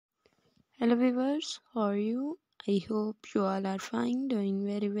Hello viewers, how are you? I hope you all are fine, doing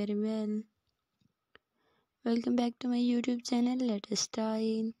very well. Welcome back to my YouTube channel. Let us start.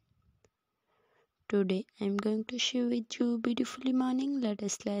 Today I am going to share with you beautifully morning. Let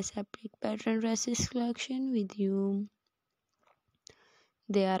us slash epic pattern dresses collection with you.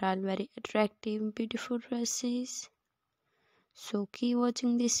 They are all very attractive, beautiful dresses. So keep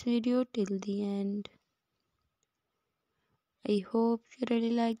watching this video till the end. I hope you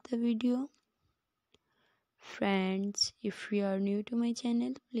really like the video. Friends, if you are new to my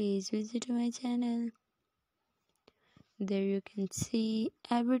channel, please visit my channel. There you can see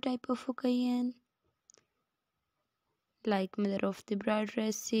every type of occasion like mother of the bride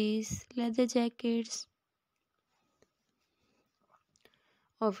dresses, leather jackets,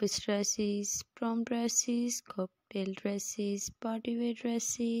 office dresses, prom dresses, cocktail dresses, party wear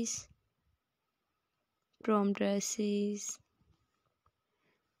dresses, prom dresses,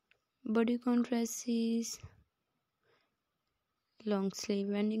 bodycon dresses, long sleeve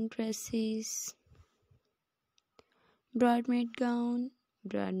wedding dresses, bridesmaid gown,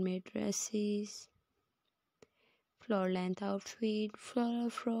 bridesmaid dresses, floor length outfit, floral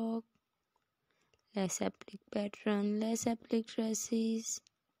frock, lace applique pattern, lace applique dresses,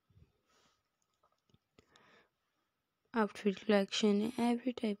 outfit collection,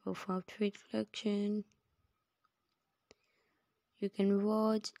 every type of outfit collection. You can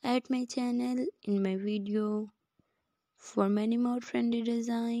watch at my channel in my video for many more trendy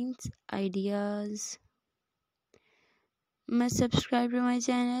designs, ideas. Must subscribe to my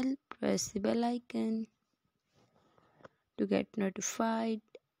channel, press the bell icon to get notified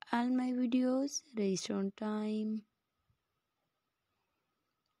all my videos released on time.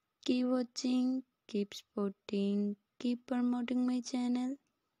 Keep watching, keep supporting, keep promoting my channel.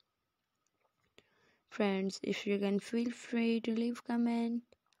 Friends, if you can, feel free to leave comment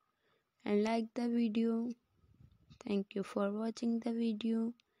and like the video. Thank you for watching the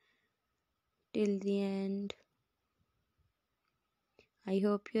video till the end. I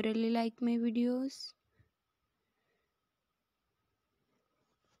hope you really like my videos.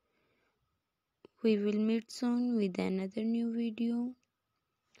 We will meet soon with another new video.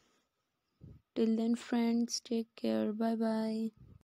 Till then friends, take care. Bye bye.